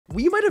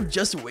We might have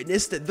just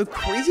witnessed the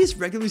craziest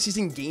regular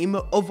season game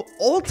of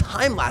all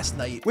time last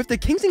night, with the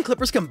Kings and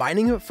Clippers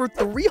combining for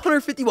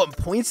 351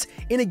 points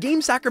in a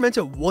game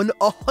Sacramento won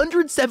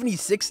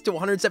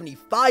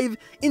 176-175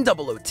 in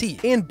double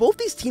OT. And both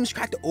these teams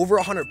cracked over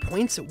 100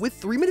 points with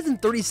 3 minutes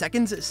and 30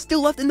 seconds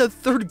still left in the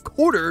third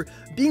quarter,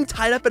 being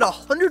tied up at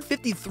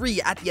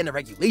 153 at the end of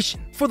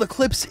regulation. For the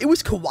Clips, it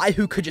was Kawhi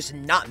who could just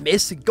not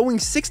miss, going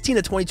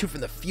 16-22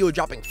 from the field,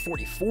 dropping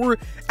 44,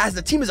 as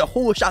the team as a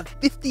whole shot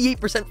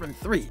 58% from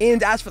 3.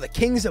 And as for the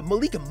Kings,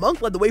 Malik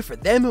Monk led the way for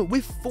them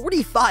with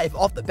 45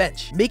 off the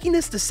bench, making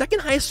this the second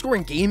highest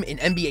scoring game in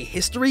NBA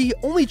history,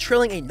 only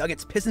trailing a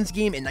Nuggets-Pistons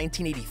game in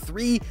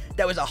 1983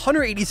 that was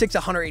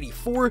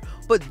 186-184,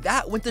 but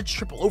that went to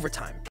triple overtime.